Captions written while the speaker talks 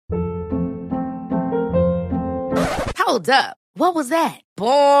Hold up. What was that?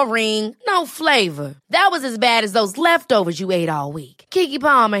 Boring. No flavor. That was as bad as those leftovers you ate all week. Keke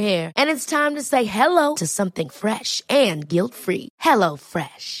Palmer here. And it's time to say hello to something fresh and guilt-free. Hello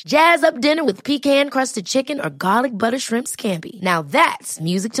Fresh. Jazz up dinner with pecan-crusted chicken or garlic butter shrimp scampi. Now that's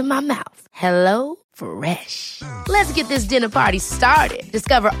music to my mouth. Hello Fresh. Let's get this dinner party started.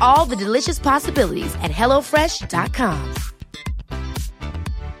 Discover all the delicious possibilities at hellofresh.com.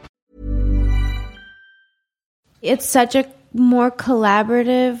 It's such a more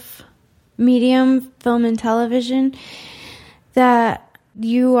collaborative medium, film and television, that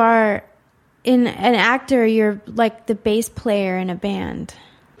you are in an actor, you're like the bass player in a band.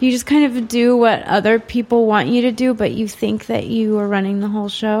 You just kind of do what other people want you to do, but you think that you are running the whole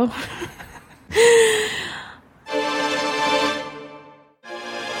show.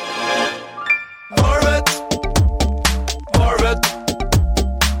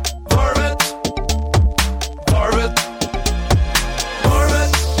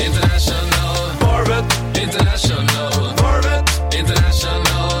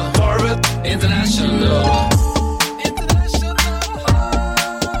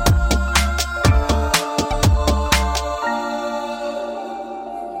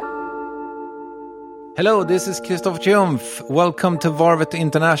 Hello, this is Christoph Triumph. Welcome to Varvet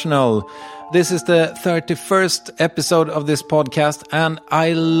International. This is the 31st episode of this podcast, and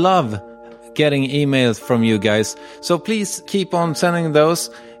I love getting emails from you guys. So please keep on sending those.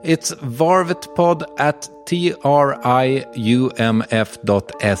 It's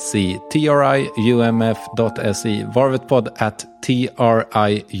varvetpod@triumf.se. triumf.se.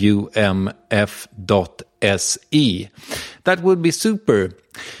 varvetpod@triumf.se. That would be super.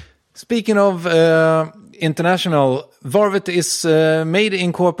 Speaking of international, Varvet is made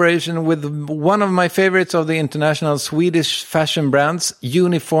in cooperation with one of my favorites of the international Swedish fashion brands,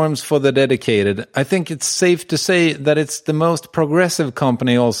 Uniforms for the Dedicated. I think it's safe to say that it's the most progressive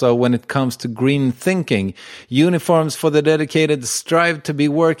company also when it comes to green thinking. Uniforms for the Dedicated strive to be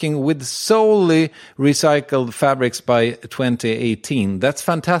working with solely recycled fabrics by 2018. That's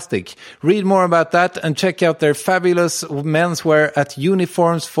fantastic. Read more about that and check out their fabulous menswear at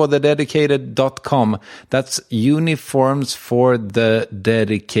uniformsforthededicated.com. That's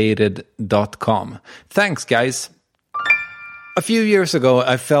uniformsforthededicated.com. Thanks, guys. A few years ago,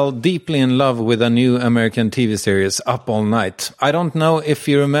 I fell deeply in love with a new American TV series, Up All Night. I don't know if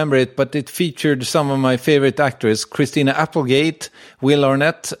you remember it, but it featured some of my favorite actors, Christina Applegate, Will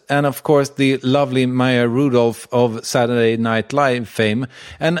Arnett, and of course the lovely Maya Rudolph of Saturday Night Live fame.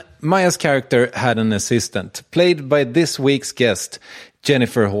 And Maya's character had an assistant, played by this week's guest,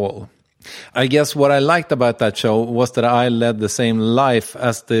 Jennifer Hall. I guess what I liked about that show was that I led the same life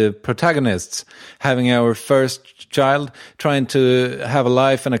as the protagonists, having our first child, trying to have a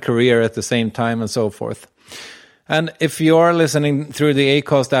life and a career at the same time and so forth. And if you are listening through the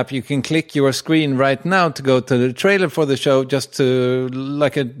Acast app, you can click your screen right now to go to the trailer for the show, just to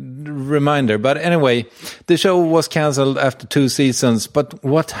like a reminder. But anyway, the show was cancelled after 2 seasons. But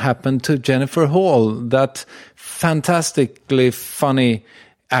what happened to Jennifer Hall, that fantastically funny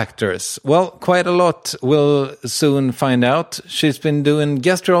actors? Well, quite a lot. We'll soon find out. She's been doing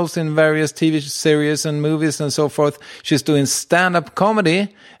guest roles in various TV series and movies and so forth. She's doing stand-up comedy,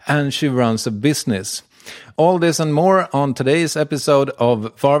 and she runs a business. All this and more on today's episode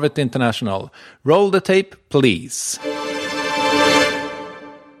of Varvet International. Roll the tape, please.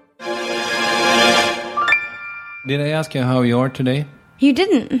 Did I ask you how you are today? You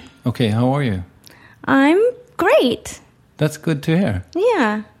didn't. Okay, how are you? I'm great. That's good to hear.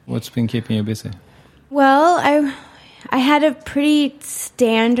 Yeah. What's been keeping you busy? Well, I had a pretty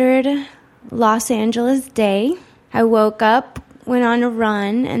standard Los Angeles day. I woke up, went on a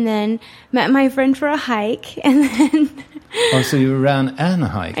run, and then met my friend for a hike, and then... Oh, so you ran and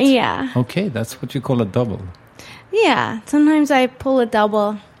hiked? Yeah. Okay, that's what you call a double. Yeah, sometimes I pull a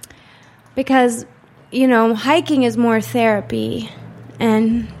double because, you know, hiking is more therapy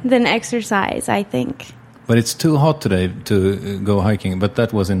than exercise, I think. But it's too hot today to go hiking, but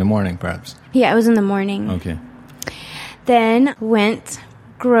that was in the morning, perhaps? Yeah, it was in the morning. Okay. Then went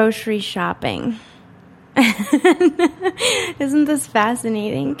grocery shopping. Isn't this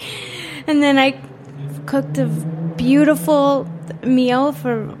fascinating? And then I cooked a beautiful meal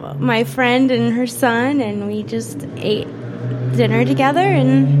for my friend and her son, and we just ate dinner together,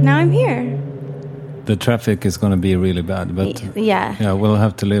 and now I'm here. The traffic is going to be really bad, but yeah, we'll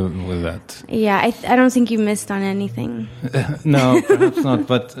have to live with that. Yeah, I don't think you missed on anything. No, perhaps not,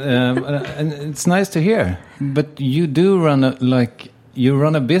 but and it's nice to hear. But you do run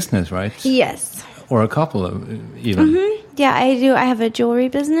a business, right? Yes. Or a couple of even. Mm-hmm. Yeah, I do. I have a jewelry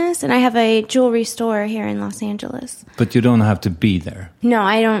business, and I have a jewelry store here in Los Angeles. But you don't have to be there. No,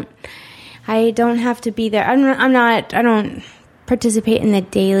 I don't. I don't have to be there. I'm not. I don't participate in the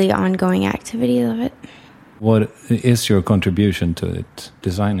daily, ongoing activity of it. What is your contribution to it,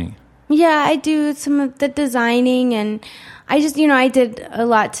 designing? Yeah, I do some of the designing, and I just, I did a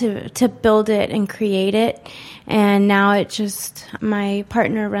lot to build it and create it, and now it just, my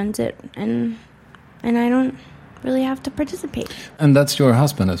partner runs it, and I don't really have to participate. And that's your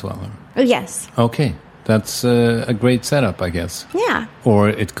husband as well? Yes. Okay, that's a great setup, I guess. Yeah. Or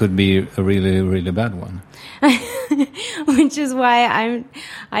it could be a really, really bad one. Which is why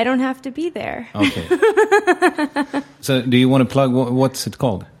I don't have to be there. Okay. So do you want to plug, what's it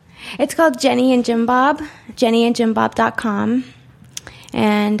called? It's called Jenny and Jim Bob, jennyandjimbob.com.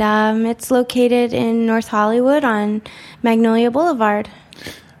 And it's located in North Hollywood on Magnolia Boulevard.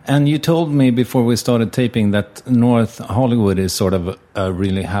 And you told me before we started taping that North Hollywood is sort of a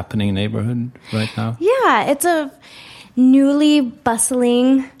really happening neighborhood right now. Yeah, it's a newly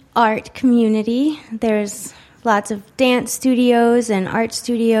bustling art community. There's lots of dance studios and art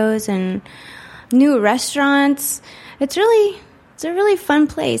studios and new restaurants. It's a really fun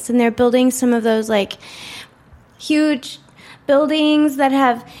place, and they're building some of those like huge buildings that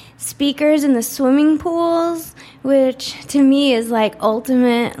have speakers in the swimming pools, which to me is like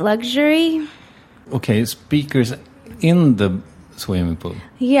ultimate luxury. Okay, speakers in the swimming pool.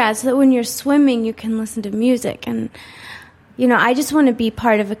 Yeah, so that when you're swimming, you can listen to music. And, I just want to be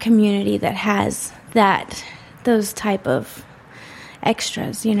part of a community that has those type of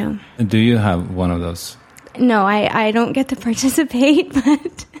extras, Do you have one of those? No, I don't get to participate,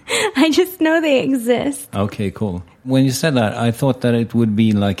 but I just know they exist. Okay, cool. When you said that, I thought that it would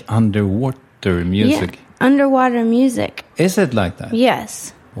be like underwater music. Yeah, underwater music. Is it like that?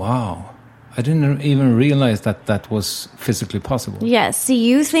 Yes. Wow. I didn't even realize that was physically possible. Yes. See,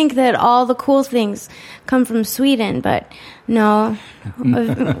 you think that all the cool things come from Sweden, but no,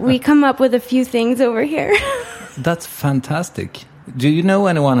 we come up with a few things over here. That's fantastic. Do you know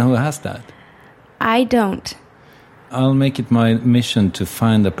anyone who has that? I don't. I'll make it my mission to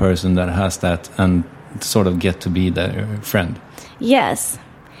find a person that has that and sort of get to be their friend. Yes.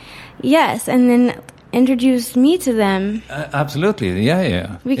 Yes, and then introduce me to them. Absolutely,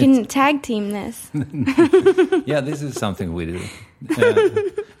 yeah. We can tag team this. Yeah, this is something we do.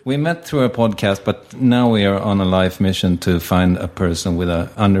 We met through a podcast, but now we are on a life mission to find a person with an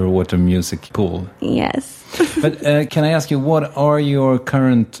underwater music pool. Yes. But can I ask you, what are your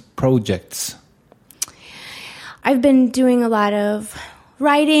current projects? I've been doing a lot of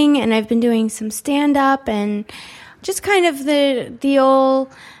writing, and I've been doing some stand-up, and just kind of the old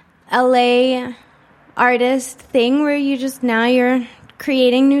LA artist thing where you're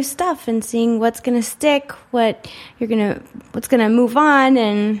creating new stuff and seeing what's going to stick, what's going to move on.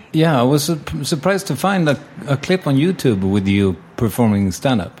 And yeah, I was surprised to find a clip on YouTube with you performing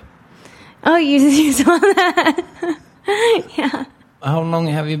stand-up. Oh, you saw that? Yeah. How long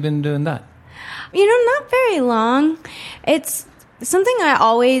have you been doing that? Not very long. It's something I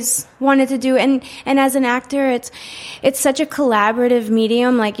always wanted to do, and as an actor, it's such a collaborative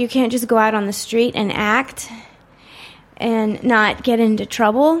medium. Like, you can't just go out on the street and act and not get into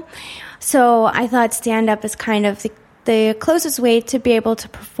trouble. So I thought stand-up is kind of the closest way to be able to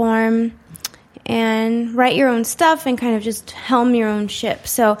perform and write your own stuff and kind of just helm your own ship.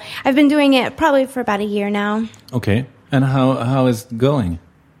 So I've been doing it probably for about a year now. Okay. And how is it going?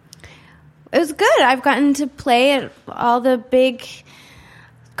 It was good. I've gotten to play at all the big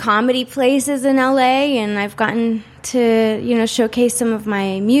comedy places in LA, and I've gotten to, showcase some of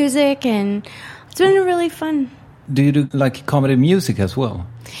my music, and it's been really fun. Do you do like comedy music as well?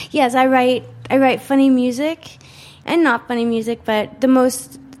 Yes, I write funny music and not funny music, but the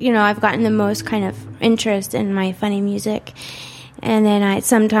most, I've gotten the most kind of interest in my funny music. And then I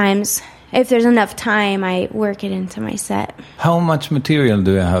sometimes, if there's enough time, I work it into my set. How much material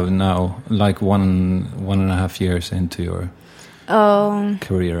do you have now, like 1.5 years into your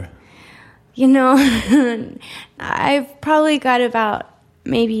career? I've probably got about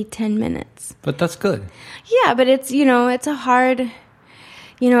maybe 10 minutes. But that's good. Yeah, but it's, it's a hard,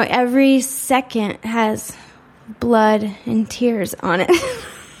 every second has blood and tears on it.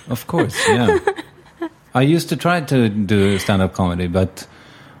 Of course, yeah. I used to try to do stand-up comedy, but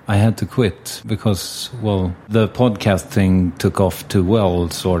I had to quit because, the podcast thing took off too well,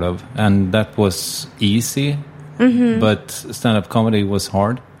 sort of. And that was easy, but stand-up comedy was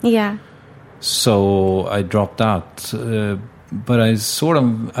hard. Yeah. So I dropped out. But I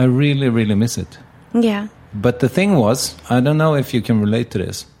really, really miss it. Yeah. But the thing was, I don't know if you can relate to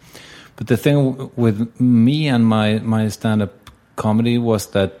this, But the thing with me and my stand-up comedy was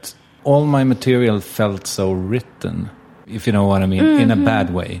that all my material felt so written, if you know what I mean, in a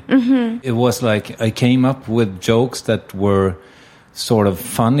bad way. It was like I came up with jokes that were sort of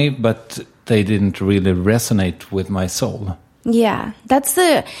funny, but they didn't really resonate with my soul. Yeah,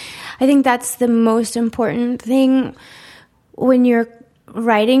 I think that's the most important thing when you're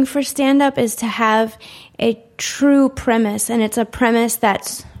writing for stand-up, is to have a true premise, and it's a premise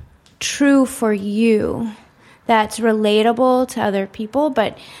that's true for you, that's relatable to other people,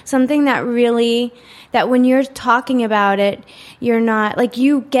 but something that when you're talking about it, you're not, like,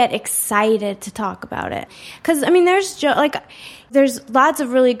 you get excited to talk about it. Because, I mean, there's lots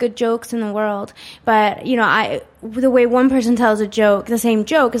of really good jokes in the world, but, you know, the way one person tells a joke, the same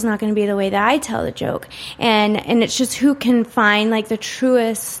joke is not going to be the way that I tell the joke. And it's just who can find, like, the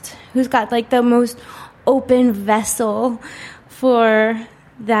truest, who's got, like, the most open vessel for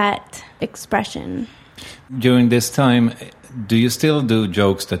that expression. During this time, do you still do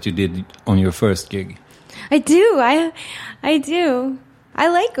jokes that you did on your first gig? I do. I do. I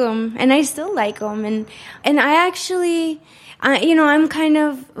like them, and I still like them. And I actually, you know, I'm kind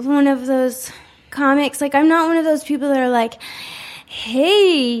of one of those comics. Like, I'm not one of those people that are like,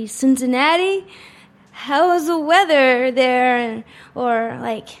 hey, Cincinnati, how's the weather there? Or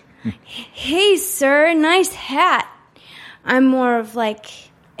like, hey, sir, nice hat. I'm more of like,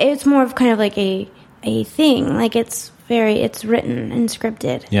 it's more of kind of like a thing. Like, it's written and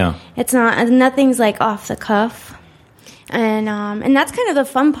scripted. Yeah. It's not, nothing's like off the cuff. And that's kind of the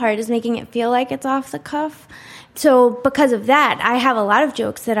fun part, is making it feel like it's off the cuff. So because of that, I have a lot of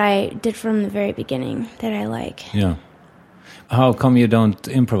jokes that I did from the very beginning that I like. Yeah. How come you don't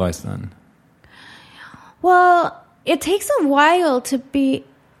improvise then? Well, it takes a while to be,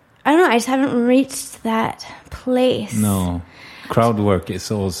 I don't know, I just haven't reached that place. No. Crowd work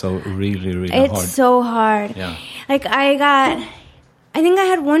is also really, really hard. It's so hard. Yeah. Like, I think I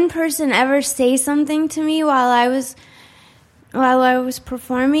had one person ever say something to me while I was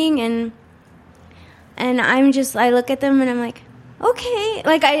performing, and I look at them and I'm like, okay,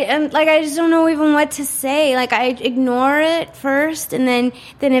 I just don't know even what to say. Like, I ignore it first, and then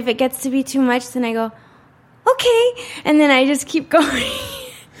if it gets to be too much, then I go, okay, and then I just keep going.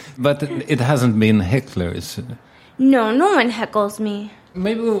 But it hasn't been hecklers. No one heckles me.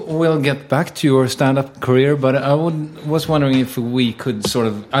 Maybe we'll get back to your stand-up career, but I was wondering if we could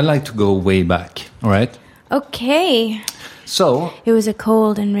I like to go way back, all right? Okay. So... It was a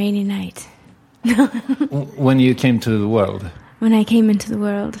cold and rainy night. When you came to the world? When I came into the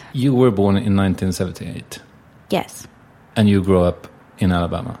world. You were born in 1978? Yes. And you grew up in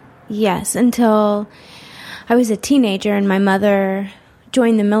Alabama? Yes, until I was a teenager and my mother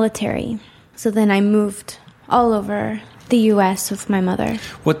joined the military. So then I moved all over the U.S. with my mother.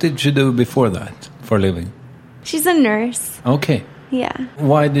 What did you do before that for a living? She's a nurse. Okay. Yeah.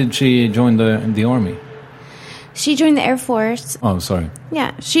 Why did she join the army? She joined the Air Force. Oh, sorry.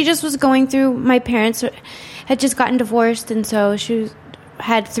 Yeah. She just was going through, my parents had just gotten divorced, and so she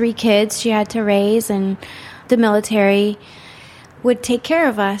had 3 kids she had to raise, and the military would take care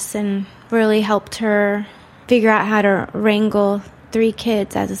of us and really helped her figure out how to wrangle 3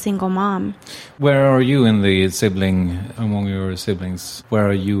 kids as a single mom. Where are you in the among your siblings? Where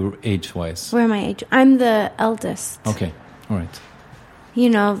are you age-wise? Where am I age? I'm the eldest. Okay, all right. You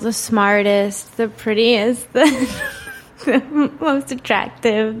know, the smartest, the prettiest, the most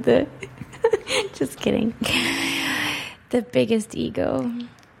attractive, just kidding. The biggest ego.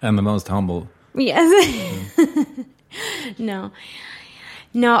 And the most humble. Yes. No,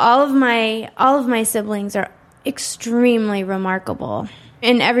 all of my siblings are extremely remarkable,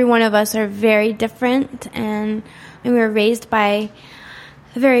 and every one of us are very different, and we were raised by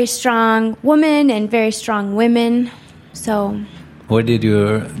a very strong woman and very strong women. So where did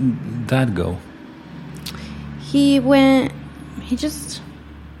your dad go? He just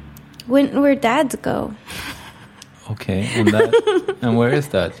went where dads go. Okay, and where is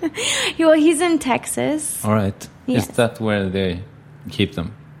that? Well, he's in Texas. All right. Yes. Is that where they keep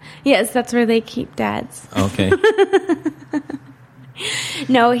them? Yes, that's where they keep dads. Okay.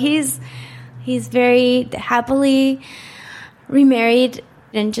 No, he's very happily remarried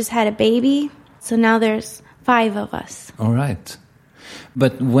and just had a baby. So now there's 5 of us. All right.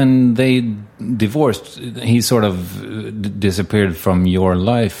 But when they divorced, he sort of disappeared from your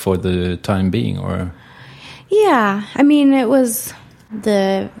life for the time being, or? Yeah. I mean, it was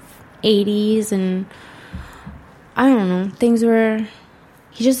the 80s, and I don't know,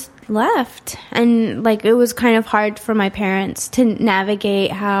 he just left. And like, it was kind of hard for my parents to navigate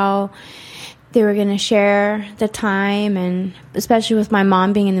how they were going to share the time, and especially with my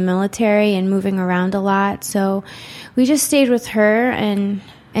mom being in the military and moving around a lot. So we just stayed with her, and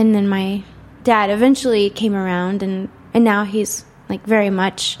then my dad eventually came around, and now he's like very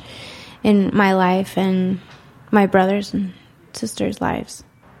much in my life and my brothers and sisters' lives.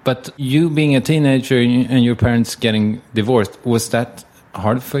 But you being a teenager and your parents getting divorced, was that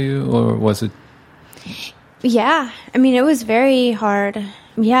hard for you, or was it? Yeah, I mean, it was very hard.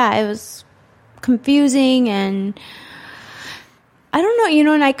 Yeah, it was confusing, and I don't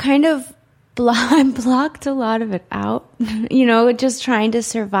know, and I kind of blocked a lot of it out, just trying to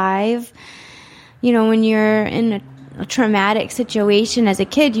survive. When you're in a traumatic situation as a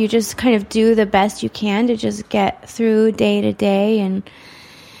kid, you just kind of do the best you can to just get through day to day and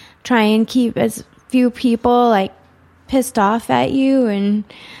try and keep as few people like pissed off at you, and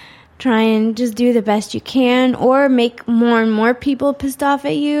try and just do the best you can, or make more and more people pissed off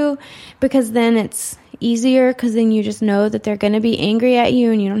at you, because then it's easier, because then you just know that they're going to be angry at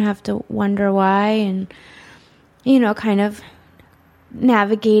you and you don't have to wonder why, and kind of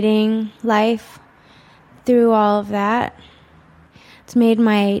navigating life through all of that. It's made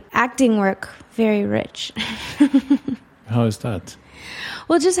my acting work very rich. How is that?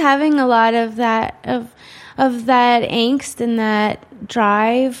 Well, just having a lot of that of that angst and that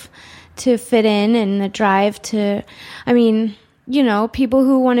drive to fit in, and the drive to, people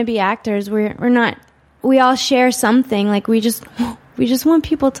who want to be actors, we all share something. Like we just want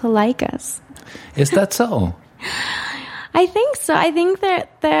people to like us. Is that so? I think so. I think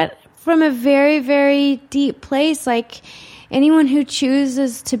that from a very, very deep place, like anyone who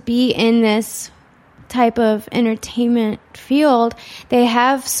chooses to be in this type of entertainment field, they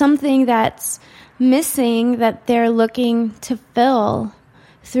have something that's missing that they're looking to fill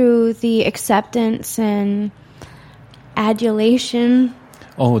through the acceptance and adulation.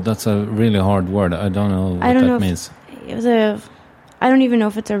 Oh, that's a really hard word. I don't know what that means. I don't even know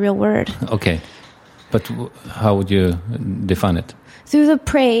if it's a real word. Okay. But how would you define it? Through the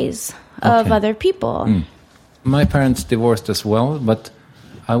praise of other people. Mm. My parents divorced as well, but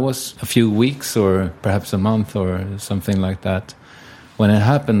I was a few weeks or perhaps a month or something like that when it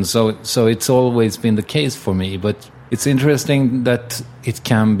happened. So it's always been the case for me. But it's interesting that it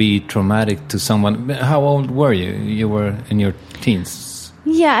can be traumatic to someone. How old were you? You were in your teens?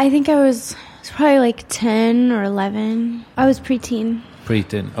 Yeah, I think I was probably like 10 or 11. I was preteen.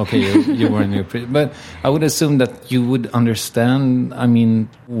 Preteen. Okay, you were in your preteen. But I would assume that you would understand,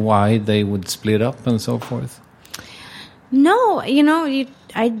 why they would split up and so forth. No,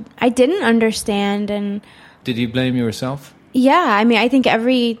 I didn't understand. And did you blame yourself? Yeah, I think I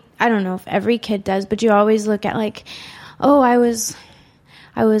don't know if every kid does, but you always look at like, oh, I was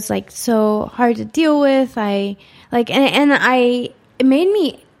like so hard to deal with. It made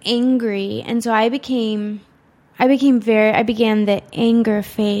me angry, and so I began the anger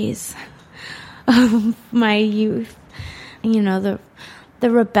phase of my youth. The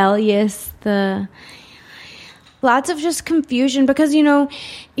rebellious, lots of just confusion, because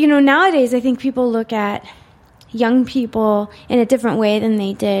nowadays I think people look at young people in a different way than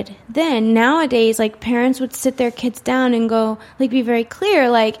they did then. Nowadays, like, parents would sit their kids down and go, like, be very clear,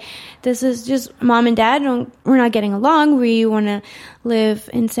 like, this is just mom and dad, we're not getting along, we want to live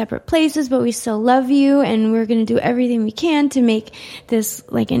in separate places, but we still love you, and we're going to do everything we can to make this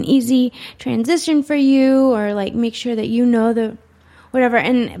like an easy transition for you, or like make sure that the whatever.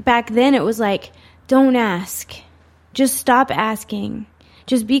 And back then it was like, don't ask, just stop asking,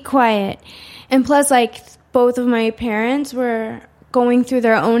 just be quiet. And plus, like, both of my parents were going through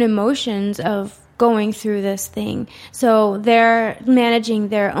their own emotions of going through this thing. So they're managing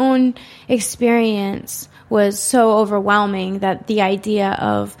their own experience was so overwhelming that the idea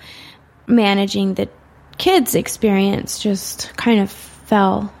of managing the kids' experience just kind of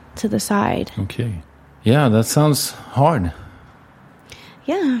fell to the side. Okay. Yeah, that sounds hard.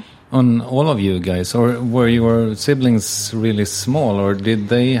 Yeah. On all of you guys, or were your siblings really small, or did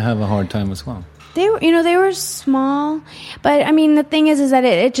they have a hard time as well? They were small, but the thing is that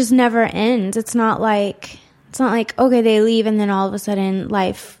it just never ends. It's not like okay, they leave and then all of a sudden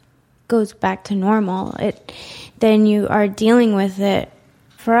life goes back to normal. Then you are dealing with it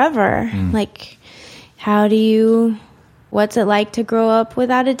forever. Like, what's it like to grow up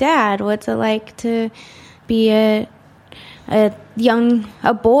without a dad? What's it like to be a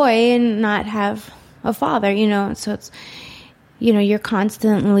boy and not have a father? So it's, you're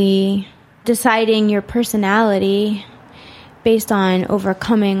constantly deciding your personality based on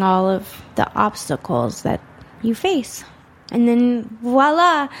overcoming all of the obstacles that you face. And then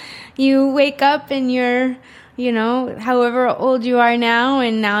voila, you wake up and you're however old you are now,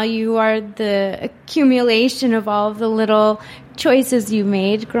 and now you are the accumulation of all of the little choices you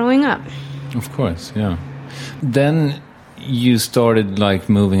made growing up. Of course, yeah. Then you started like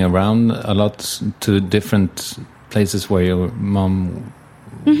moving around a lot to different places where your mom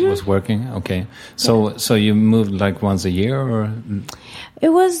was working. Okay, so you moved like once a year, or it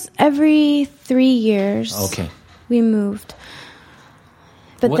was every 3 years. Okay, we moved,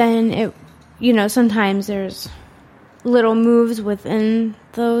 but then it, sometimes there's little moves within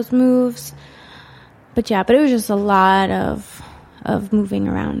those moves. But it was just a lot of moving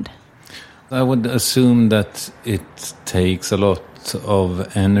around. I would assume that it takes a lot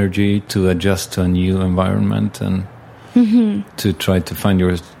of energy to adjust to a new environment and to try to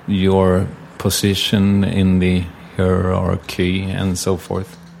find your position in the hierarchy and so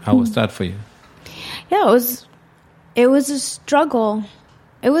forth. How was that for you? Yeah, it was a struggle.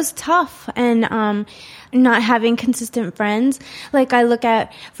 It was tough, and not having consistent friends. Like, I look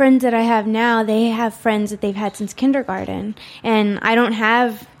at friends that I have now, they have friends that they've had since kindergarten, and I don't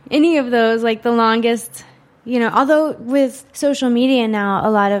have any of those, like the longest, although with social media now, a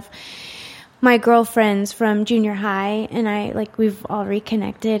lot of my girlfriends from junior high and we've all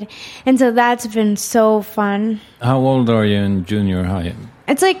reconnected, and so that's been so fun. How old are you in junior high?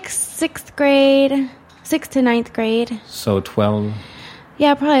 It's like 6th grade, 6th to 9th grade. So 12?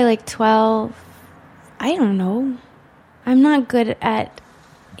 Yeah, probably like 12. I don't know. I'm not good at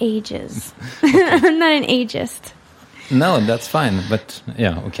ages. I'm not an ageist. No, that's fine. But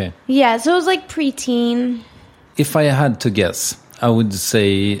yeah, okay. Yeah, so it was like preteen. If I had to guess, I would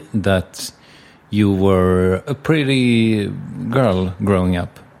say that you were a pretty girl growing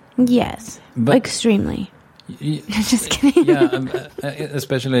up. Yes, but extremely. Just kidding. Yeah,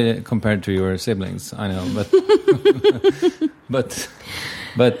 especially compared to your siblings, I know. But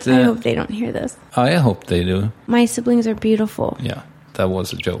I hope they don't hear this. I hope they do. My siblings are beautiful. Yeah, that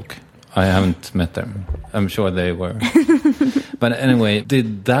was a joke. I haven't met them. I'm sure they were. But anyway,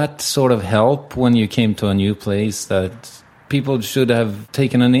 did that sort of help when you came to a new place that people should have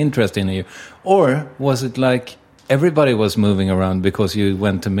taken an interest in you? Or was it like everybody was moving around because you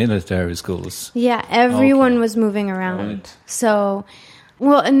went to military schools? Yeah, everyone was moving around. Right. So,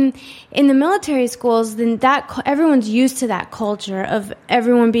 well, in the military schools, then everyone's used to that culture of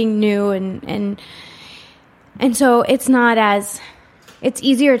everyone being new, and so it's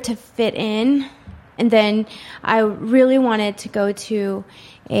easier to fit in. And then I really wanted to go to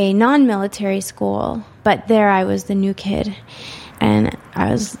a non-military school, but there I was the new kid, and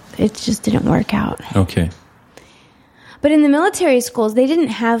it just didn't work out. Okay. But in the military schools, they didn't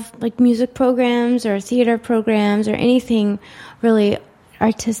have like music programs or theater programs or anything really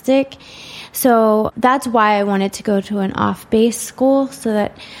artistic. So that's why I wanted to go to an off-base school, so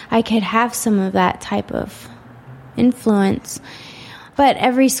that I could have some of that type of influence. But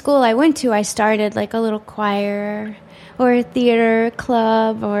every school I went to, I started like a little choir or a theater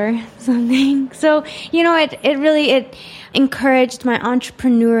club or something. So, it really encouraged my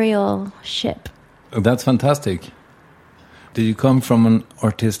entrepreneurship. That's fantastic. Did you come from an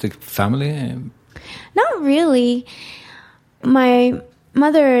artistic family? Not really. My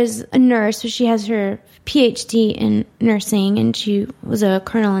mother is a nurse, so she has her PhD in nursing, and she was a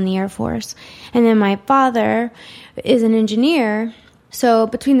colonel in the Air Force. And then my father is an engineer. So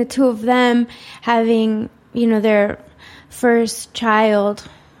between the two of them, having, their first child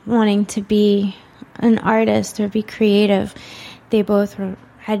wanting to be an artist or be creative, they both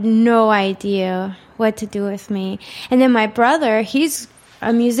had no idea what to do with me. And then my brother, he's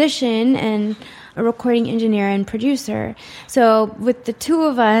a musician and a recording engineer and producer. So with the two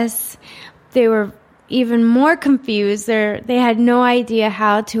of us, they were even more confused. They had no idea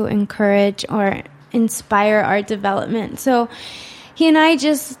how to encourage or inspire our development. So he and I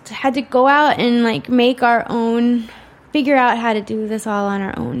just had to go out and make our own, figure out how to do this all on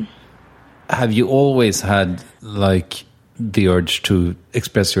our own. Have you always had the urge to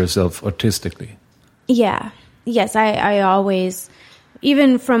express yourself artistically? Yeah. Yes, I always,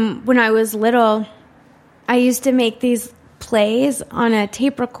 even from when I was little, I used to make these plays on a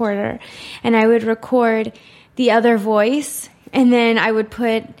tape recorder, and I would record the other voice, and then I would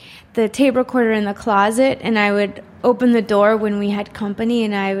put the tape recorder in the closet, and I would open the door when we had company,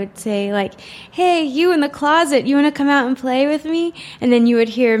 and I would say hey, you in the closet, you want to come out and play with me? And then you would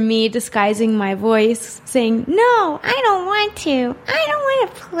hear me disguising my voice saying, no, I don't want to. I don't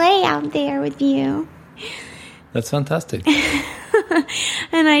want to play out there with you. That's fantastic.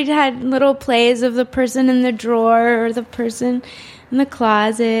 And I had little plays of the person in the drawer, or the person in the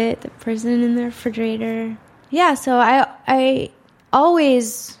closet, the person in the refrigerator. Yeah, so I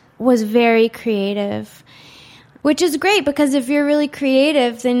always was very creative. Which is great because if you're really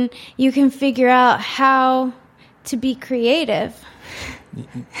creative, then you can figure out how to be creative.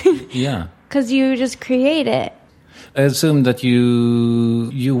 Yeah. Because you just create it. I assume that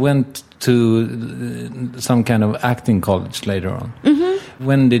you went to some kind of acting college later on. Mm-hmm.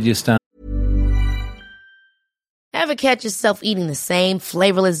 When did you stand? Ever catch yourself eating the same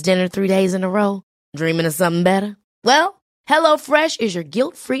flavorless dinner 3 days in a row? Dreaming of something better? Well, HelloFresh is your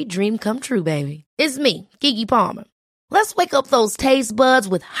guilt-free dream come true, baby. It's me, Keke Palmer. Let's wake up those taste buds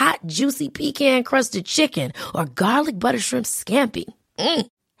with hot, juicy pecan-crusted chicken or garlic butter shrimp scampi.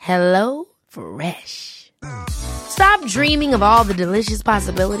 Hello Fresh. Stop dreaming of all the delicious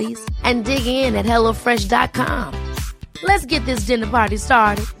possibilities and dig in at HelloFresh.com. Let's get this dinner party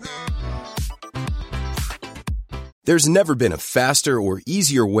started. There's never been a faster or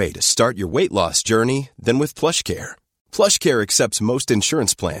easier way to start your weight loss journey than with PlushCare. PlushCare accepts most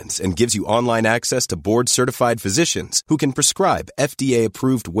insurance plans and gives you online access to board-certified physicians who can prescribe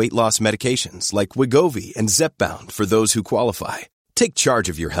FDA-approved weight loss medications like Wegovy and Zepbound for those who qualify. Take charge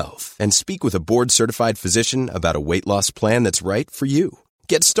of your health and speak with a board-certified physician about a weight loss plan that's right for you.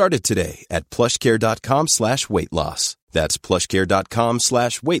 Get started today at plushcare.com/weight loss. That's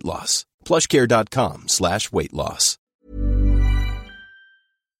plushcare.com/weight loss. plushcare.com/weight loss.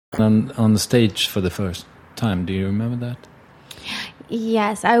 On the stage for the first time, do you remember that?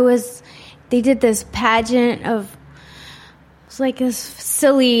 Yes, they did this pageant of, it was like this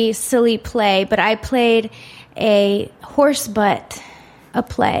silly play, but I played a horse butt, a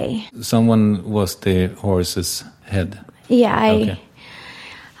play. Someone was the horse's head. Yeah,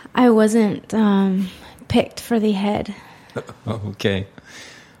 I wasn't picked for the head. Okay.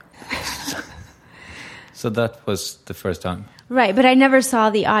 So that was the first time. Right, but I never saw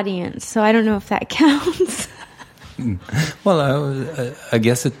the audience, so I don't know if that counts. Well, I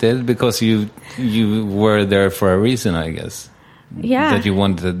guess it did because you were there for a reason, I guess. Yeah. That you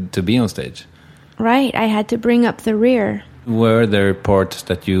wanted to be on stage. Right, I had to bring up the rear. Were there parts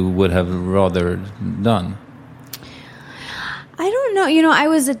that you would have rather done? I don't know. You know, I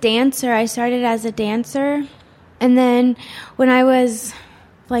was a dancer. I started as a dancer. And then when I was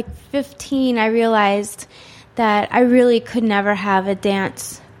like 15, I realized that I really could never have a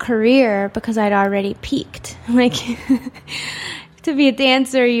dance career because I'd already peaked. Like, to be a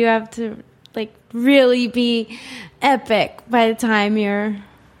dancer, you have to like really be epic by the time you're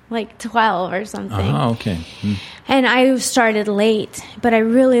like 12 or something. Okay. And I started late, but I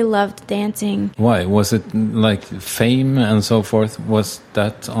really loved dancing. Why? Was it like Fame and so forth? Was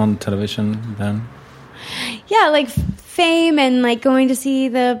that on television then? Yeah, like Fame and like going to see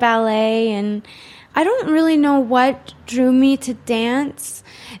the ballet, and I don't really know what drew me to dance,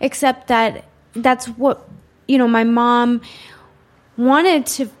 except that that's what, you know, my mom wanted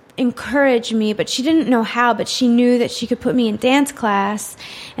to encourage me, but she didn't know how, but she knew that she could put me in dance class.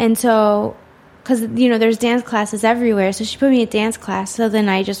 And so, because, you know, there's dance classes everywhere, so she put me in dance class. So then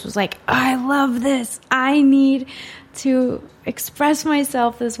I just was like, oh, I love this. I need to express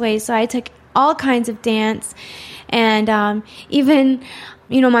myself this way. So I took all kinds of dance. And even,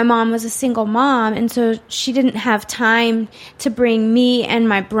 you know, my mom was a single mom, and so she didn't have time to bring me and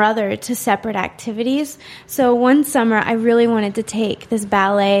my brother to separate activities. So one summer, I really wanted to take this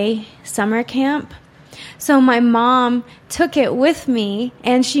ballet summer camp. So my mom took it with me,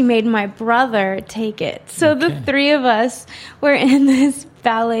 and she made my brother take it. So the three of us were in this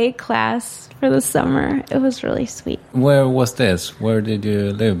ballet class for the summer. It was really sweet. Where was this? Where did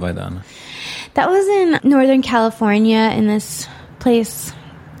you live by then? That was in Northern California, in this place,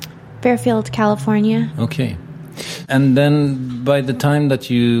 Fairfield, California. Okay. And then by the time that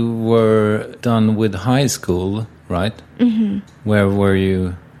you were done with high school, right? Mm-hmm. Where were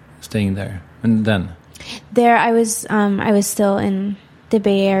you staying there? And then? There, I was still in the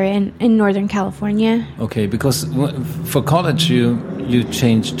Bay Area in Northern California. Okay, because for college you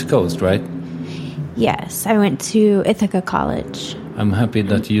changed coast, right? Yes, I went to Ithaca College. I'm happy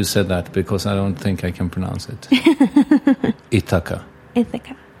that you said that because I don't think I can pronounce it. Ithaca.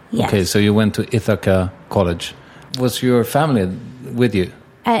 Ithaca, yes. Okay, so you went to Ithaca College. Was your family with you?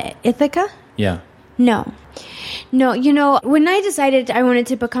 At Ithaca? Yeah. No, you know, when I decided I wanted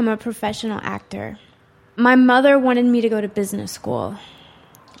to become a professional actor, my mother wanted me to go to business school.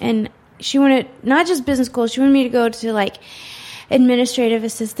 And she wanted, not just business school, she wanted me to go to, like, administrative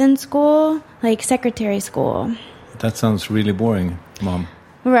assistant school, like secretary school. That sounds really boring, Mom.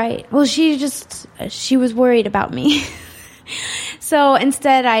 Right. Well, she was worried about me. So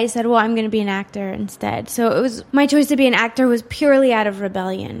instead I said, well, I'm going to be an actor instead. So it was, my choice to be an actor was purely out of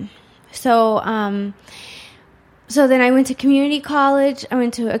rebellion. So So then I went to community college. I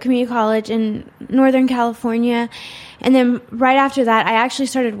went to a community college in Northern California. And then right after that, I actually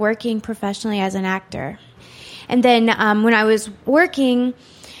started working professionally as an actor. And then when I was working,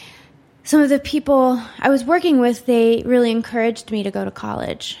 some of the people I was working with, they really encouraged me to go to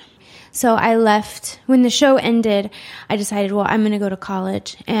college. So I left. When the show ended, I decided, well, I'm going to go to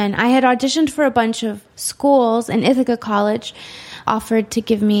college. And I had auditioned for a bunch of schools, and Ithaca College offered to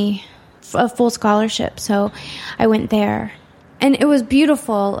give me a full scholarship. So I went there. And it was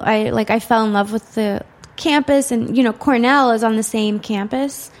beautiful. I fell in love with the campus. And, you know, Cornell is on the same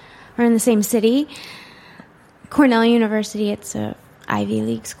campus, or in the same city. Cornell University, it's a Ivy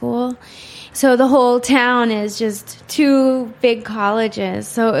League school. So the whole town is just two big colleges.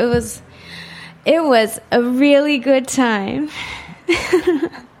 So it was a really good time.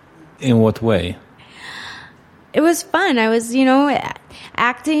 In what way? It was fun. I was, you know,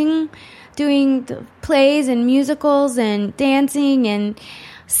 acting, doing plays and musicals and dancing and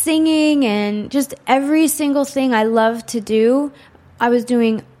singing and just every single thing I loved to do, I was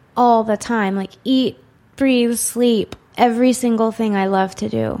doing all the time. Like eat, breathe, sleep, every single thing I loved to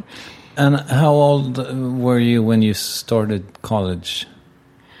do. And how old were you when you started college?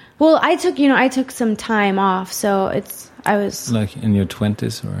 Well, I took some time off, so I was like in your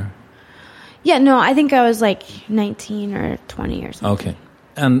 20s or? Yeah, no, I think I was like 19 or 20 or something. Okay.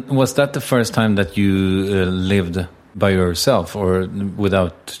 And was that the first time that you lived by yourself or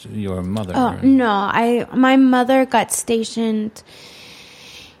without your mother? Oh, no, my mother got stationed.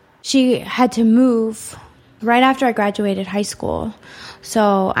 She had to move right after I graduated high school.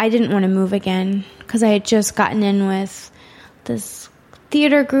 So I didn't want to move again because I had just gotten in with this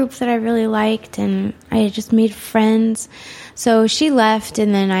theater group that I really liked, and I had just made friends. So she left,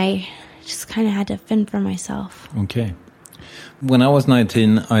 and then I just kind of had to fend for myself. Okay. When I was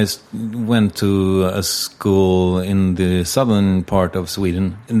 19, I went to a school in the southern part of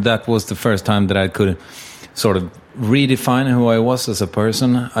Sweden, and that was the first time that I could sort of redefine who I was as a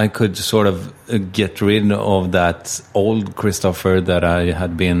person. I could sort of get rid of that old Christopher that I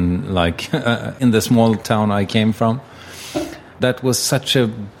had been like in the small town I came from. That was such a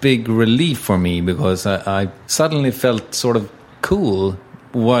big relief for me because I suddenly felt sort of cool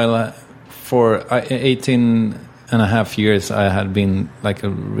while for 18 and a half years I had been like a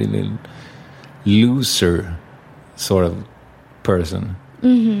really loser sort of person.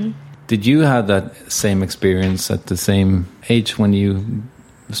 Mm-hmm. Did you have that same experience at the same age when you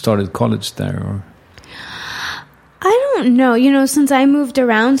started college there? Or? I don't know. You know, since I moved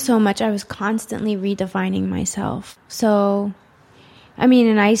around so much, I was constantly redefining myself. So, I mean,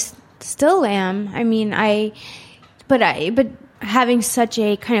 and I still am. I mean, but having such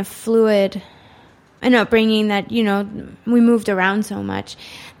a kind of fluid an upbringing that, you know, we moved around so much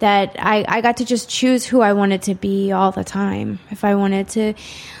that I got to just choose who I wanted to be all the time. If I wanted to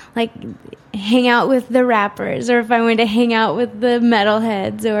like hang out with the rappers, or if I wanted to hang out with the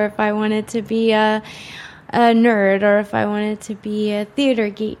metalheads, or if I wanted to be a nerd, or if I wanted to be a theater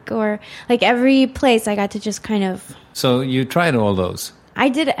geek, or like every place I got to just kind of... So you tried all those? I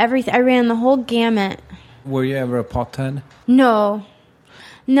did everything. I ran the whole gamut. Were you ever a pothead? No,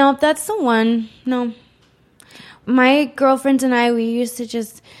 that's the one. No. My girlfriends and I, we used to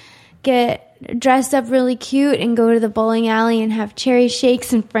just get dressed up really cute and go to the bowling alley and have cherry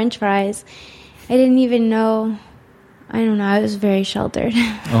shakes and french fries. I didn't even know. I don't know. I was very sheltered.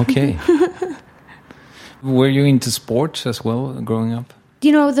 Okay. Were you into sports as well growing up?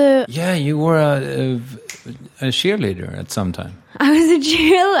 You know, Yeah, you were a cheerleader at some time. I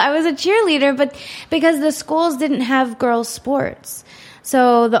was a cheerleader, but because the schools didn't have girls' sports.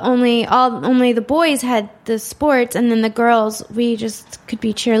 So only the boys had the sports, and then the girls, we just could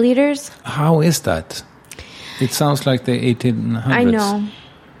be cheerleaders. How is that? It sounds like the 1800s. I know.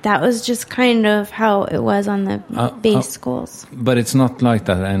 That was just kind of how it was on the base schools. But it's not like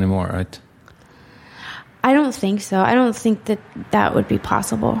that anymore, right? I don't think so. I don't think that would be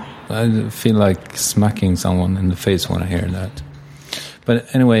possible. I feel like smacking someone in the face when I hear that.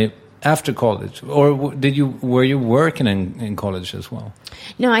 But anyway... After college, or were you working in college as well?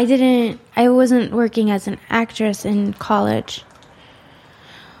 No, I didn't. I wasn't working as an actress in college.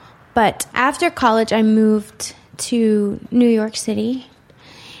 But after college, I moved to New York City,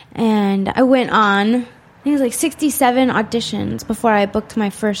 and I went on, I think it was like 67 auditions before I booked my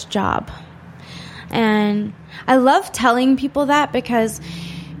first job. And I love telling people that because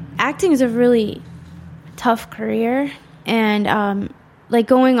acting is a really tough career, and like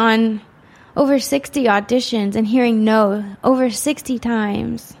going on over 60 auditions and hearing no over 60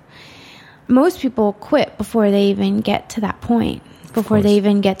 times. Most people quit before they even get to that point, before they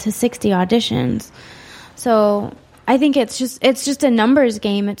even get to 60 auditions. So I think it's just a numbers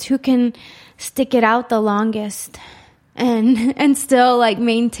game. It's who can stick it out the longest and still like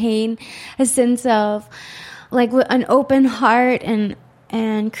maintain a sense of like an open heart and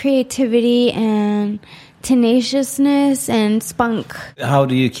creativity and tenaciousness and spunk. How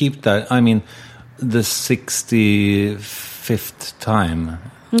do you keep that? I mean, the 65th time.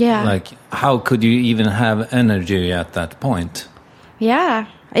 Yeah. Like, how could you even have energy at that point? Yeah.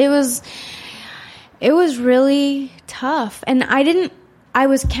 It was really tough. And I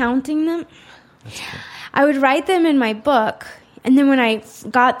was counting them. I would write them in my book. And then when I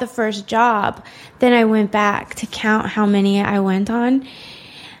got the first job, then I went back to count how many I went on.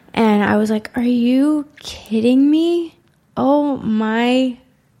 And I was like, are you kidding me? Oh my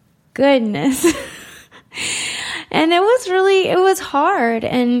goodness. And it was hard.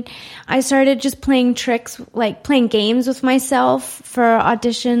 And I started just playing tricks, like playing games with myself for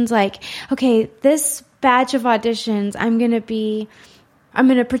auditions. Like, okay, this batch of auditions, I'm going to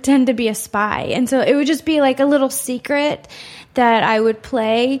pretend to be a spy. And so it would just be like a little secret that I would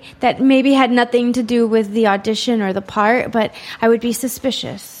play that maybe had nothing to do with the audition or the part, but I would be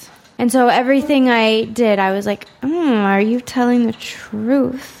suspicious. And so everything I did, I was like, are you telling the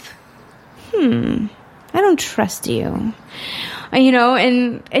truth? I don't trust you.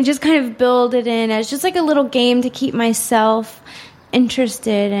 And just kind of build it in as just like a little game to keep myself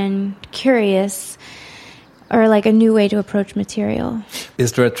interested and curious, or like a new way to approach material.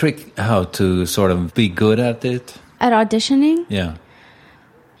 Is there a trick how to sort of be good at it? At auditioning? Yeah.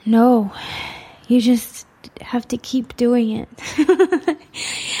 No. You just have to keep doing it.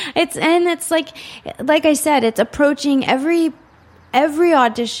 It's like I said, it's approaching every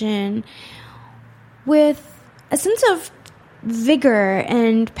audition with a sense of vigor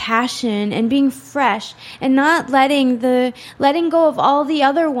and passion and being fresh and not letting go of all the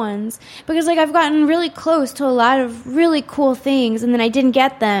other ones, because like I've gotten really close to a lot of really cool things and then I didn't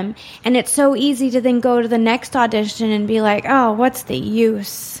get them, and it's so easy to then go to the next audition and be like, oh, what's the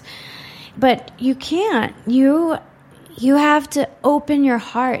use? But you can't. You have to open your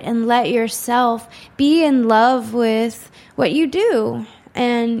heart and let yourself be in love with what you do.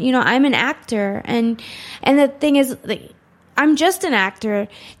 And I'm an actor, and the thing is, like, I'm just an actor.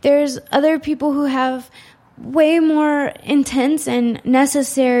 There's other people who have way more intense and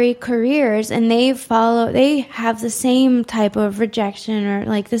necessary careers, and they have the same type of rejection or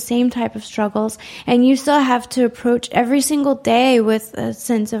like the same type of struggles, and you still have to approach every single day with a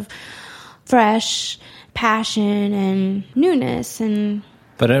sense of fresh passion and newness.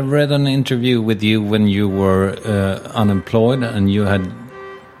 But I read an interview with you when you were unemployed, and you had...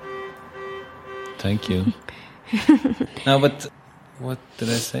 Thank you. No, but what did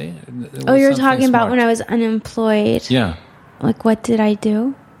I say? You're talking about when I was unemployed. Yeah. Like, what did I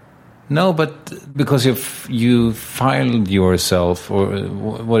do? No, but because you filed yourself, or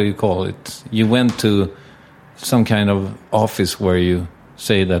what do you call it? You went to some kind of office where you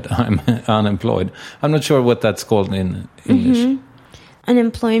say that I'm unemployed. I'm not sure what that's called in English. Mm-hmm. An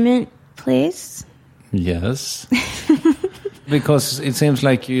employment place? Yes. Because it seems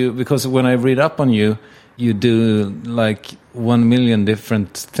like because when I read up on you, you do like 1 million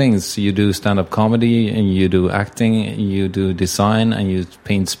different things. You do stand-up comedy, and you do acting, and you do design, and you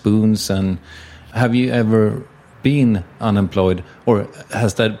paint spoons. And have you ever been unemployed, or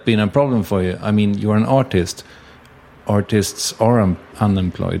has that been a problem for you? I mean, you're an artist. Artists are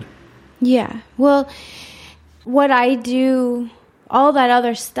unemployed. Yeah. Well, what I do, all that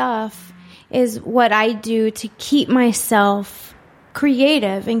other stuff, is what I do to keep myself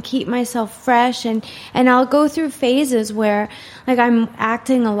creative and keep myself fresh, and I'll go through phases where like I'm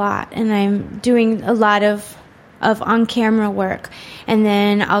acting a lot and I'm doing a lot of on-camera work, and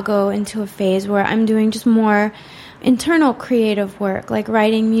then I'll go into a phase where I'm doing just more internal creative work, like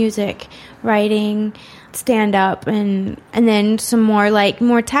writing music, writing stand-up, and then some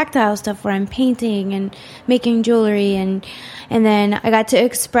more tactile stuff where I'm painting and making jewelry, and then I got to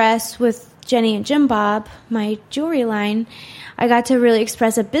express with Jenny and Jim Bob, my jewelry line. I got to really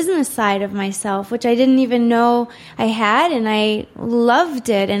express a business side of myself, which I didn't even know I had, and I loved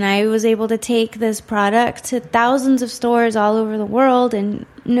it. And I was able to take this product to thousands of stores all over the world and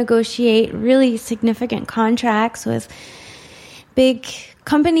negotiate really significant contracts with big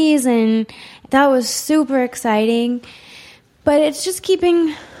companies, and that was super exciting. But it's just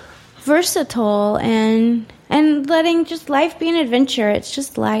keeping versatile and letting just life be an adventure. It's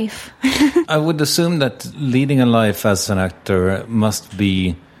just life. I would assume that leading a life as an actor must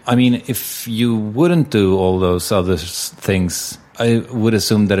be... I mean, if you wouldn't do all those other things, I would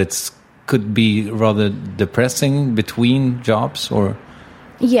assume that it could be rather depressing between jobs, or...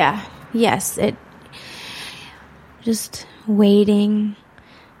 Yeah, yes. just waiting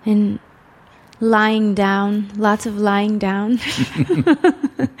and lying down, lots of lying down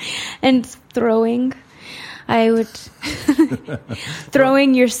and throwing. I would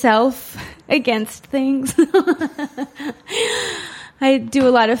throwing yourself against things. I do a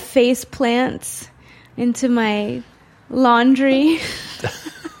lot of face plants into my laundry.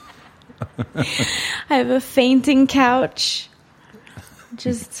 I have a fainting couch,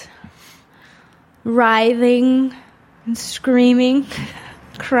 just writhing and screaming,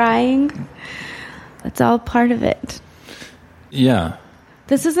 crying. That's all part of it. Yeah.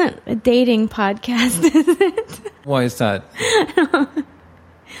 This isn't a dating podcast, is it? Why is that?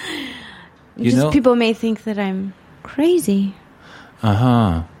 People may think that I'm crazy.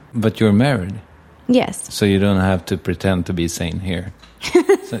 Uh-huh. But you're married. Yes. So you don't have to pretend to be sane here.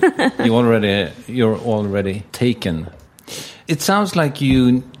 So you're already taken. It sounds like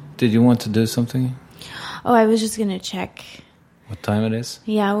did you want to do something? Oh, I was just going to check. What time it is?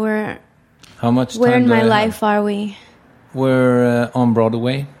 Yeah, How much time where in do my I life have? are we? We're on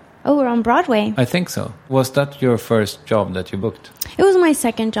Broadway. Oh, we're on Broadway. I think so. Was that your first job that you booked? It was my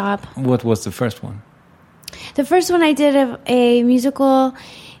second job. What was the first one? The first one I did a musical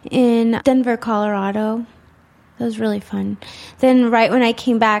in Denver, Colorado. That was really fun. Then right when I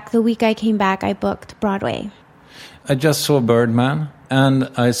came back, the week I came back, I booked Broadway. I just saw Birdman, and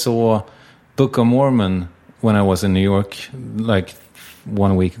I saw Book of Mormon when I was in New York, like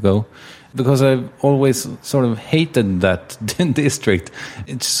 1 week ago. Because I've always sort of hated that district.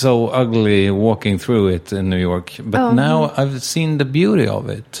 It's so ugly walking through it in New York. But now I've seen the beauty of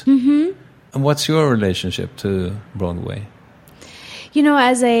it. Mm-hmm. And what's your relationship to Broadway?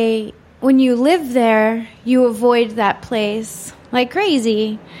 When you live there, you avoid that place like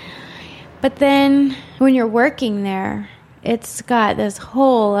crazy. But then when you're working there, it's got this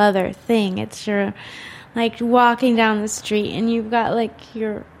whole other thing. It's like walking down the street and you've got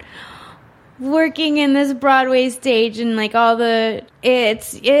you're working in this Broadway stage and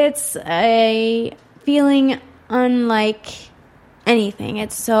it's a feeling unlike anything.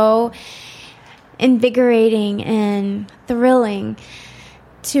 It's so invigorating and thrilling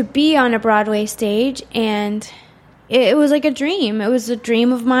to be on a Broadway stage, and it was like a dream. It was a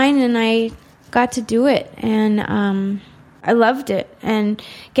dream of mine, and I got to do it, and I loved it, and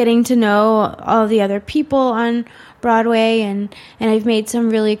getting to know all the other people on Broadway, and I've made some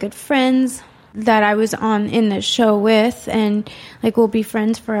really good friends that I was in the show with, and we'll be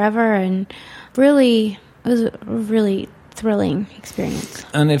friends forever, and really, it was a really thrilling experience.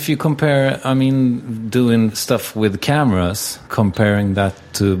 And if you compare, doing stuff with cameras, comparing that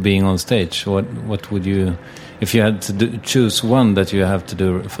to being on stage, what would you, if you had to choose one that you have to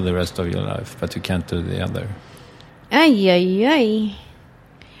do for the rest of your life, but you can't do the other?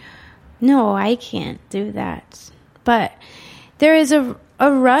 No, I can't do that. But there is a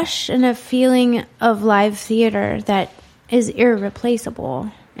rush and a feeling of live theater that is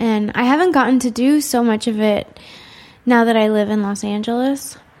irreplaceable. And I haven't gotten to do so much of it now that I live in Los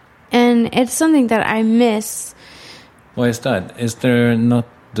Angeles. And it's something that I miss. Why is that? Is there not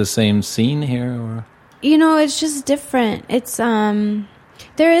the same scene here? Or? It's just different. It's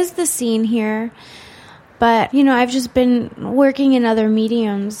there is the scene here. But, I've just been working in other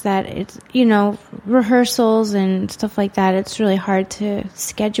mediums that it's, rehearsals and stuff like that. It's really hard to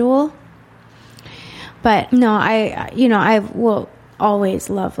schedule. But no, I will always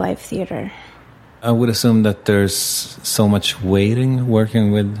love live theater. I would assume that there's so much waiting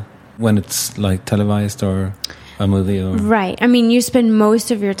working with when it's like televised or a movie or... Right. You spend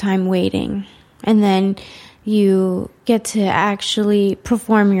most of your time waiting, and then you get to actually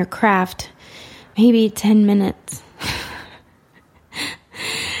perform your craft maybe 10 minutes.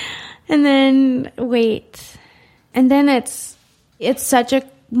 And then wait. And then it's such a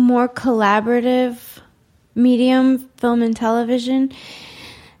more collaborative medium, film and television,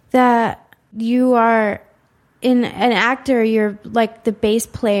 that you are an actor, you're like the bass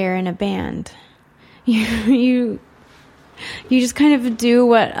player in a band. You just kind of do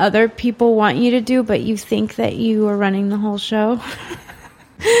what other people want you to do, but you think that you are running the whole show.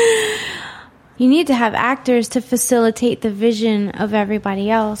 You need to have actors to facilitate the vision of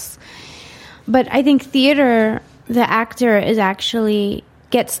everybody else. But I think theater, the actor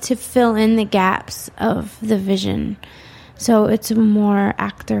gets to fill in the gaps of the vision. So it's a more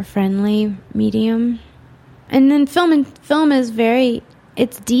actor-friendly medium. And then film is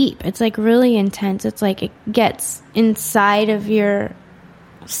it's deep. It's really intense. It's it gets inside of your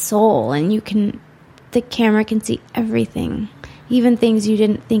soul, and the camera can see everything, even things you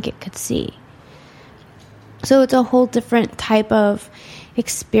didn't think it could see. So it's a whole different type of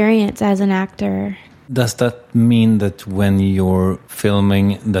experience as an actor. Does that mean that when you're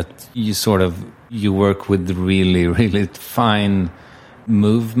filming that you work with really, really fine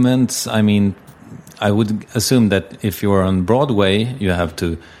movements? I mean, I would assume that if you're on Broadway, you have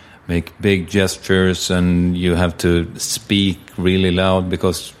to make big gestures and you have to speak really loud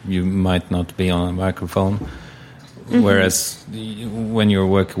because you might not be on a microphone. Mm-hmm. Whereas when you're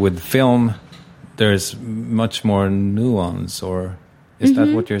working with film, there's much more nuance, or is that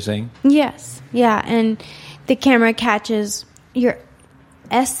what you're saying? Yes. Yeah. And the camera catches your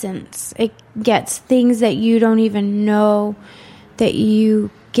essence. It gets things that you don't even know that you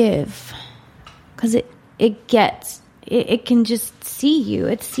give. Because it can just see you.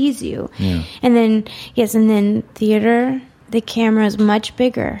 It sees you. Yeah. And then theater, the camera is much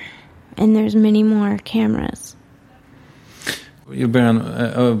bigger. And there's many more cameras. You've been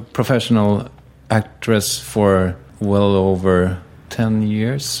a professional actress for well over 10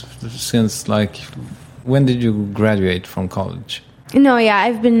 years since, when did you graduate from college? No, yeah,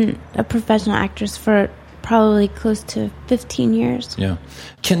 I've been a professional actress for probably close to 15 years. Yeah.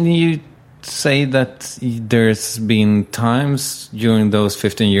 Can you say that there's been times during those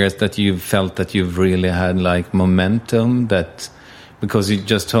 15 years that you've felt that you've really had momentum, because you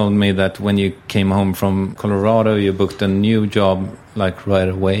just told me that when you came home from Colorado, you booked a new job right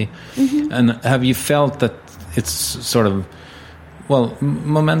away. Mm-hmm. And have you felt that it's sort of,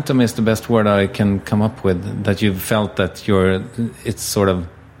 momentum is the best word I can come up with, that you've felt that it's sort of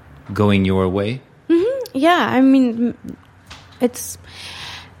going your way? Mm-hmm. Yeah, I mean, it's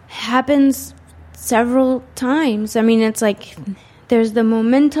happens several times. I mean, it's there's the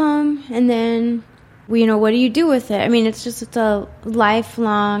momentum, and then what do you do with it? I mean, it's a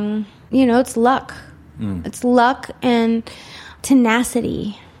lifelong, it's luck. It's luck and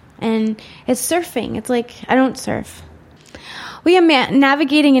tenacity. And it's surfing. It's I don't surf. Well, yeah,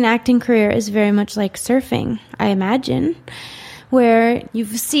 navigating an acting career is very much like surfing, I imagine, where you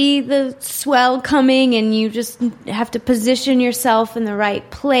see the swell coming and you just have to position yourself in the right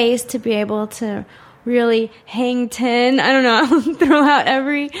place to be able to really hang 10. I don't know. I'll throw out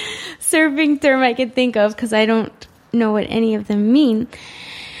every surfing term I could think of because I don't know what any of them mean.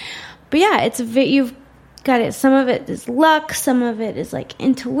 But yeah, you've got it. Some of it is luck. Some of it is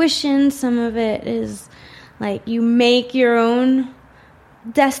intuition. Some of it is you make your own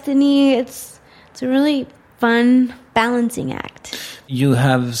destiny. It's a really fun balancing act. You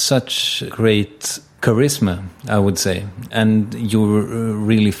have such great charisma, I would say, and you're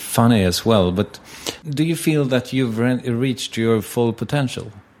really funny as well. But do you feel that you've reached your full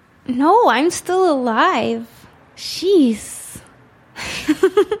potential? No, I'm still alive. Jeez.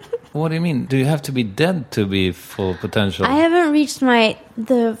 What do you mean? Do you have to be dead to be full potential? I haven't reached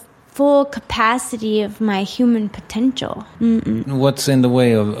the full capacity of my human potential. Mm-mm. What's in the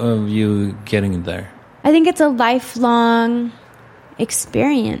way of you getting there? I think it's a lifelong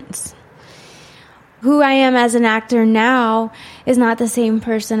experience. Who I am as an actor now is not the same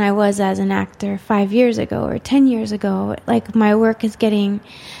person I was as an actor 5 years ago or 10 years ago. My work is getting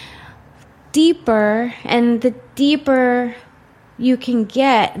deeper, and the deeper you can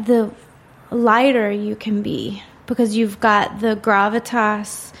get, the lighter you can be, because you've got the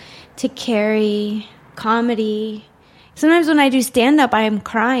gravitas to carry comedy. Sometimes when I do stand-up, I am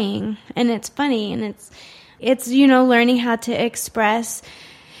crying, and it's funny, and it's learning how to express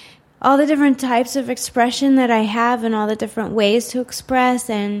all the different types of expression that I have and all the different ways to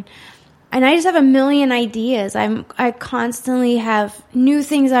express, and I just have a million ideas. I constantly have new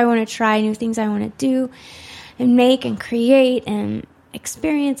things I want to try, new things I want to do and make and create and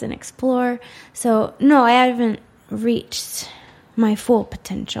experience and explore. So no, I haven't reached my full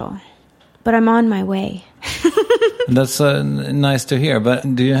potential, but I'm on my way. That's nice to hear.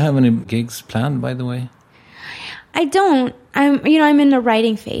 But do you have any gigs planned, by the way? I don't. I'm in the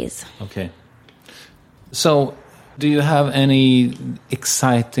writing phase. Okay. So, do you have any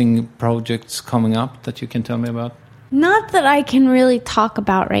exciting projects coming up that you can tell me about? Not that I can really talk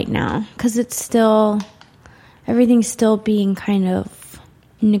about right now, because everything's still being kind of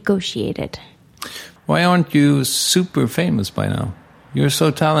negotiated. Why aren't you super famous by now? You're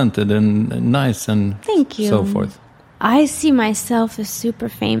so talented and nice and Thank you. So forth. I see myself as super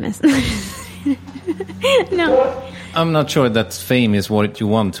famous. No. I'm not sure that fame is what you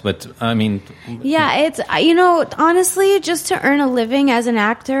want, but I mean... Yeah, it's, honestly, just to earn a living as an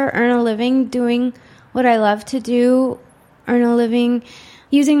actor, earn a living doing what I love to do, earn a living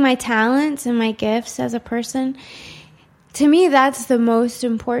using my talents and my gifts as a person. To me, that's the most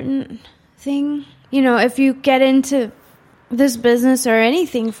important thing. If you get into this business or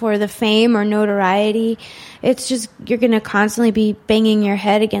anything for the fame or notoriety, it's just, you're going to constantly be banging your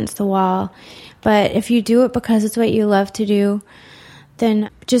head against the wall. But if you do it because it's what you love to do, then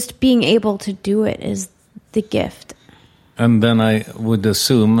just being able to do it is the gift. And then I would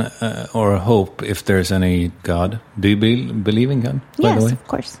assume or hope if there's any God. Do you believe in God, by the way? Yes, of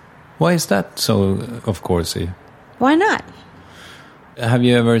course. Why is that so of course? Why not? Have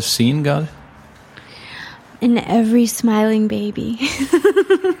you ever seen God? In every smiling baby.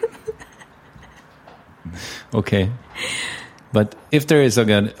 Okay. But if there is a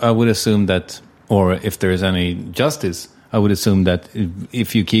God, I would assume that, or if there is any justice, I would assume that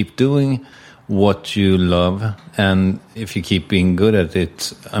if you keep doing what you love and if you keep being good at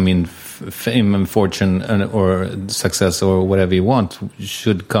it, I mean, fame and fortune or success or whatever you want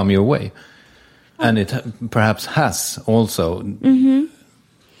should come your way. And it perhaps has also done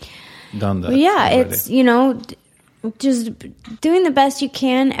that. Well, yeah, already. it's, just doing the best you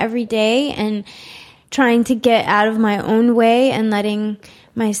can every day and trying to get out of my own way and letting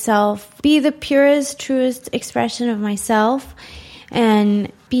myself be the purest, truest expression of myself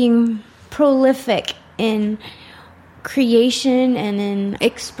and being prolific in creation and in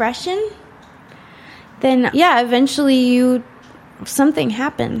expression, then eventually something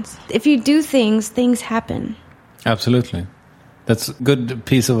happens. If you do things happen. Absolutely. That's a good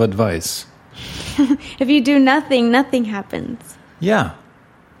piece of advice. If you do nothing happens. Yeah,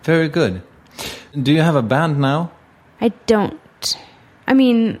 very good. Do you have a band now? I don't. I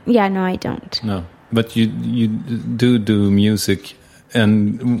mean, no, I don't. No, but you do music,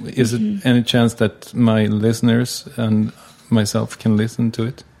 and is it any chance that my listeners and myself can listen to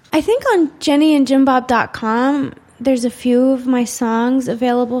it? I think on jennyandjimbob.com there's a few of my songs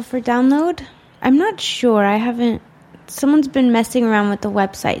available for download. I'm not sure. Someone's been messing around with the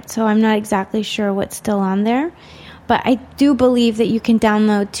website, so I'm not exactly sure what's still on there. But I do believe that you can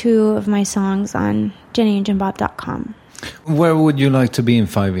download 2 of my songs on jennyandjimbob.com. Where would you like to be in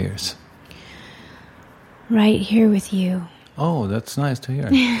 5 years? Right here with you. Oh, that's nice to hear.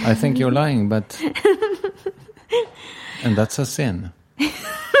 I think you're lying, but... And that's a sin.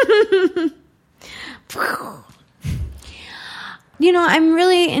 I'm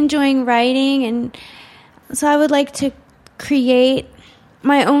really enjoying writing, and so I would like to create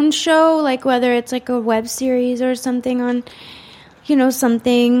my own show, like whether it's like a web series or something on,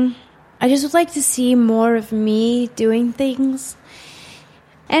 something. I just would like to see more of me doing things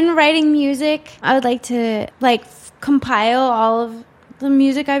and writing music. I would like to compile all of the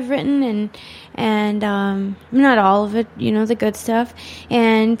music I've written and not all of it, the good stuff,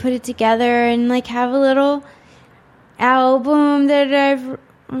 and put it together and have a little album that I've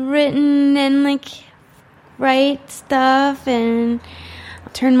written and write stuff and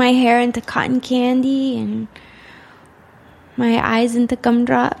turn my hair into cotton candy and my eyes into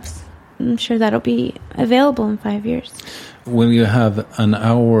gumdrops. I'm sure that'll be available in 5 years. Will you have an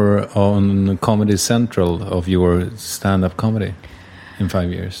hour on Comedy Central of your stand-up comedy in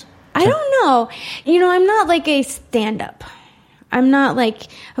 5 years? I don't know. I'm not like a stand-up. I'm not like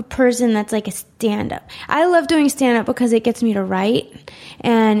a person that's like a stand-up. I love doing stand-up because it gets me to write,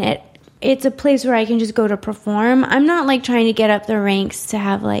 and it's a place where I can just go to perform. I'm not trying to get up the ranks to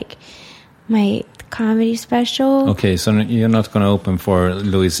have my comedy special. Okay, so you're not going to open for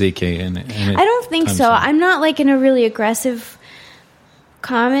Louis C.K. I don't think so. I'm not in a really aggressive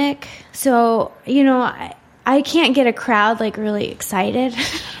comic, so I can't get a crowd really excited.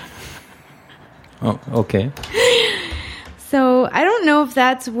 Oh, okay. So I don't know if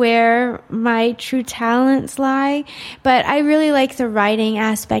that's where my true talents lie, but I really like the writing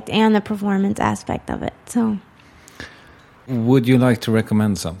aspect and the performance aspect of it. So, would you like to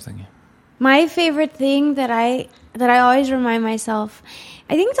recommend something? My favorite thing that I always remind myself,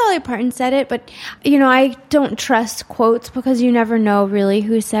 I think Dolly Parton said it, but I don't trust quotes because you never know really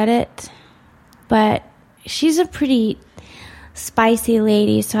who said it. But she's a pretty spicy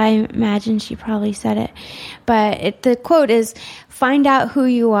lady, so I imagine she probably said it. But the quote is, "Find out who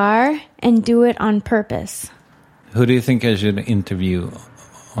you are and do it on purpose." Who do you think I should interview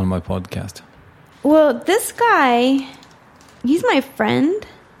on my podcast? Well, this guy, he's my friend,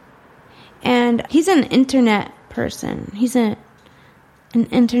 and he's an internet person. He's an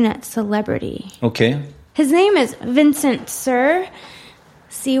internet celebrity. Okay. His name is Vincent Cyr,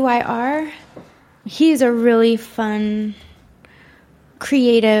 C-Y-R. He's a really fun,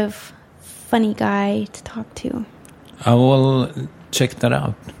 creative, funny guy to talk to. I will check that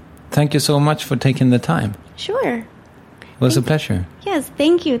out. Thank you so much for taking the time. Sure. It was a pleasure. Yes,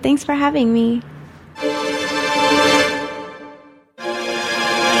 thank you. Thanks for having me.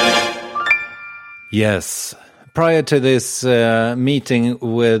 Yes, Prior to this meeting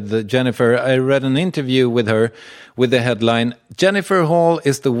with Jennifer, I read an interview with her with the headline, "Jennifer Hall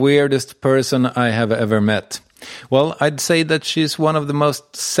is the weirdest person I have ever met." Well, I'd say that she's one of the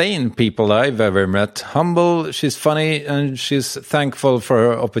most sane people I've ever met. Humble, she's funny, and she's thankful for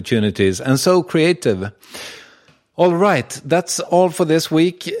her opportunities, and so creative. All right, that's all for this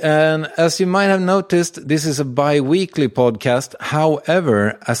week. And as you might have noticed, this is a bi-weekly podcast.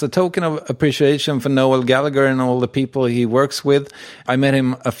 However, as a token of appreciation for Noel Gallagher and all the people he works with, I met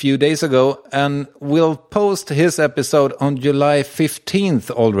him a few days ago, and we'll post his episode on July 15th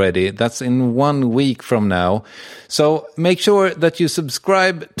already. That's in 1 week from now. So make sure that you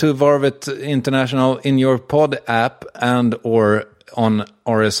subscribe to Varvet International in your pod app and or on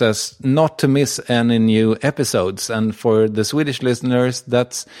RSS not to miss any new episodes. And for the Swedish listeners,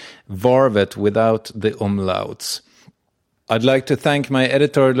 that's Varvet without the umlauts. I'd like to thank my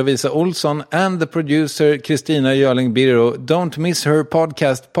editor Lovisa Olsson and the producer Kristina Jöling Biro. Don't miss her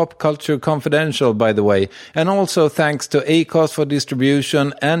podcast Pop Culture Confidential, by the way. And also thanks to Acast for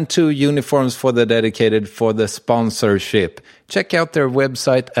distribution and to Uniforms for the Dedicated for the sponsorship. Check out their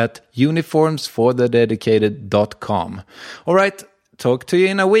website at uniformsforthededicated.com. All right. Talk to you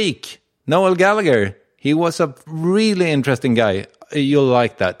in a week. Noel Gallagher. He was a really interesting guy. You'll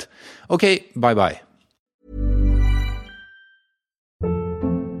like that. Okay, bye-bye.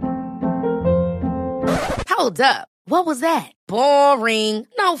 Hold up. What was that? Boring.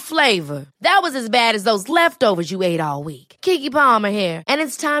 No flavor. That was as bad as those leftovers you ate all week. Keke Palmer here. And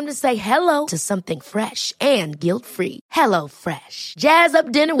it's time to say hello to something fresh and guilt-free. Hello Fresh. Jazz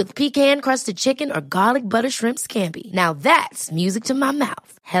up dinner with pecan-crusted chicken or garlic butter shrimp scampi. Now that's music to my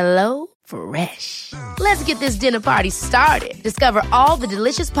mouth. Hello Fresh. Let's get this dinner party started. Discover all the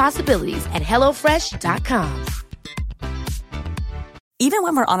delicious possibilities at HelloFresh.com. Even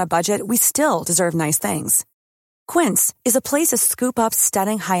when we're on a budget, we still deserve nice things. Quince is a place to scoop up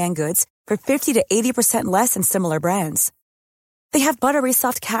stunning high-end goods for 50 to 80% less than similar brands. They have buttery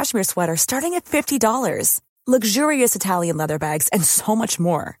soft cashmere sweaters starting at $50, luxurious Italian leather bags, and so much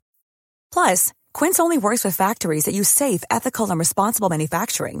more. Plus, Quince only works with factories that use safe, ethical, and responsible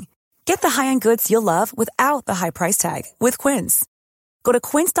manufacturing. Get the high-end goods you'll love without the high price tag with Quince. Go to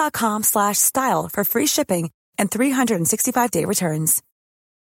quince.com/style for free shipping and 365-day returns.